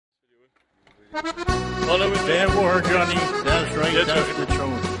Follow it. Fair word, Johnny. That's right, That's that's right. the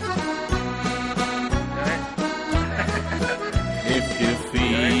truth. If you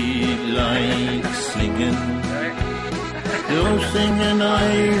feel like singing, do sing an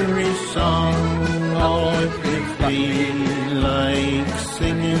Irish song. Oh, if you feel like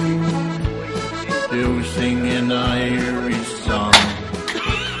singing, do sing an Irish song.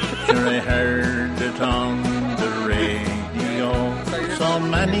 Sure, I heard it on the radio so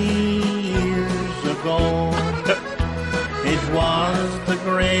many years ago. It was the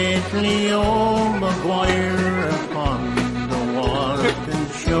great Leo Maguire upon the Walton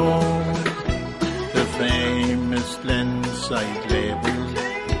Show. The famous Glenside label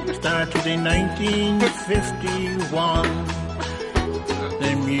started in 1951.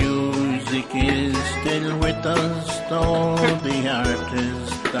 The music is still with us, though the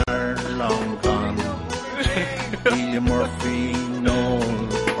artists are long gone. William Murphy, Noel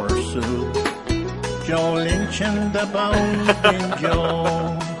Purcell, Joe Lynch and the Bouncing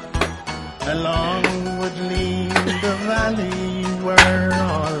Joe, along with Lee the Valley, were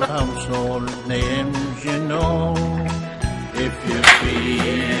all household names, you know. If you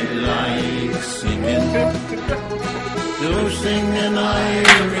feel like singing, do sing an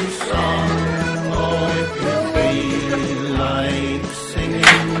Irish song. Oh, if you feel like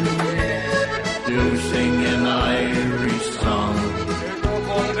singing, do sing an Irish song.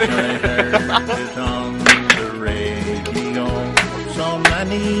 I heard it on the radio so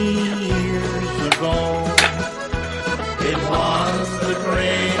many years ago. It was the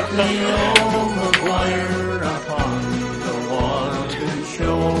great Leo Maguire upon the Walton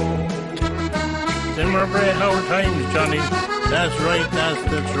Show. Them were very hard times, Johnny. That's right, that's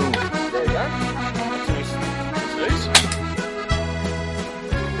the truth. There you go. That's nice.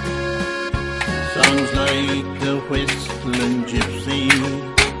 Songs like the Whistling Gypsy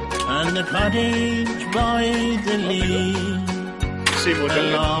and the Cottage by the Lee, See what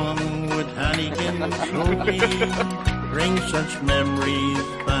going on. along with Hannigan's Hoogie, bring such memories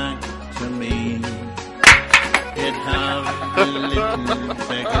back to me. It have the little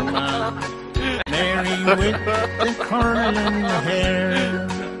beggar man, Mary with the curling hair,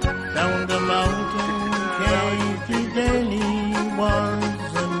 down the mountain, Katie Daly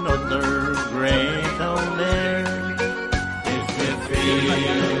was another great old there. If you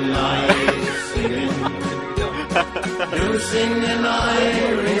feel like singing, do sing an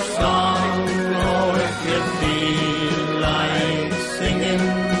Irish song. Oh, if you feel like singing,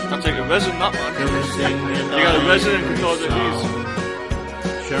 I'll take a resin, that one. do sing an You got a resin Irish because it is. song.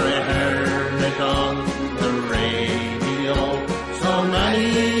 Sure, I heard it on the radio so many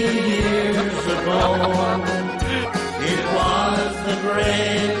years ago. It was the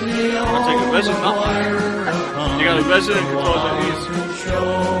great Leo I'll take a resin, that one. Maguire upon You got a resin the because it is. Walton Show.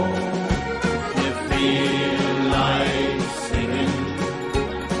 You feel like singing,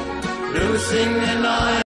 do sing an